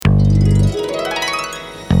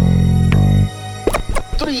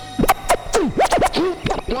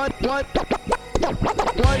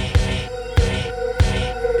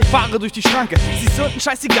Ich fahre durch die Schranke, sie ist unten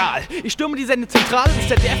scheißegal. Ich stürme die Sendezentrale des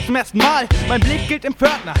ZDF zum ersten Mal. Mein Blick gilt dem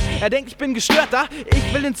Pförtner, er denkt, ich bin gestörter.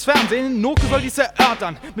 Ich will ins Fernsehen, Noke soll dies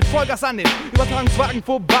erörtern. Mit Vollgas an den Übertragungswagen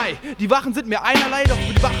vorbei. Die Wachen sind mir einerlei, doch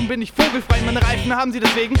für die Wachen bin ich vogelfrei. Meine Reifen haben sie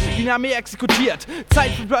deswegen wie eine Armee exekutiert.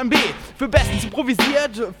 Zeit für Plan B, für bestens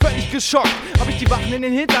improvisiert. Völlig geschockt, hab ich die Wachen in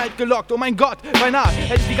den Hinterhalt gelockt. Oh mein Gott, beinahe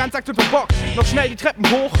hätte ich die ganze Aktion verbockt. Noch schnell die Treppen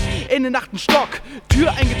hoch, in den 8. Stock.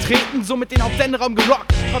 Tür eingetreten, somit den Hauptsenderaum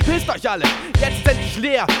gelockt. Verpisst euch alle, jetzt ist endlich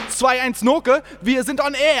leer. 2-1 Noke, wir sind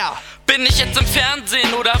on air. Bin ich jetzt im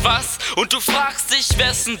Fernsehen oder was? Und du fragst dich,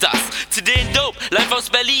 wer ist denn das? CD Dope, live aus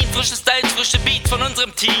Berlin, frische Styles, frische Beats von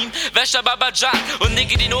unserem Team. Wäscher Babbajan und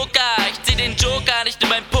Nicke die Noke. Ich zieh den Joker, nicht nur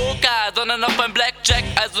beim Poker, sondern auch beim Blackjack.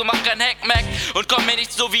 Also mach kein Hackmack und komm mir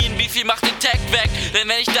nicht so wie ein Beefy, mach den Tag weg. Denn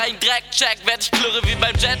wenn ich deinen Dreck check, werd ich klirre wie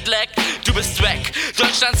beim Jetlag. Du bist weg,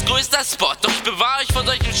 Deutschlands größter Spot. Doch ich bewahre euch vor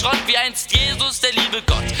solchem Schrott wie einst Jesus, der liebe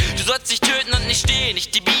Gott. Du sollst dich töten und nicht stehen,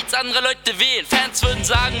 nicht die Beats anderer Leute wählen. Fans würden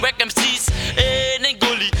sagen, Wack MCs in den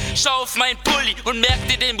Gully. Schau auf mein Pulli und merk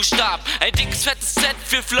dir den Buchstaben. Ein dickes, fettes Z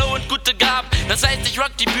für Flow und gute Gaben. Das heißt, ich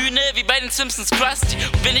rock die Bühne wie bei den Simpsons Krusty.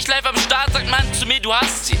 Und bin ich live am Start, sagt man zu mir, du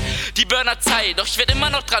hast sie. Die Burner-Zeit, doch ich werd immer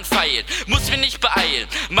noch dran feilen. Muss mich nicht beeilen.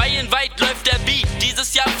 Meilenweit läuft der Beat.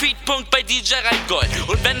 Dieses Jahr Feedpunkt bei DJ Rheingold.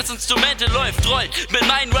 Und wenn das Instrumente läuft, rollt mit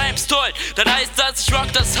meinen Rhymes toll, dann heißt das, ich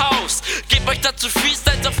rock das Haus. Gebt euch dazu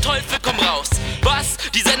Freestyles auf Teufel komm raus. Was?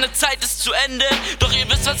 Die Sendezeit ist zu Ende, doch ihr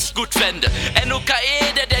wisst, was ich gut fände. Noke,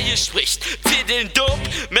 der hier spricht. Zieh den Dope,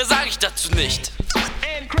 mehr sag ich dazu nicht.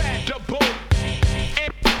 Incredible.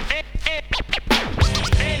 Incredible.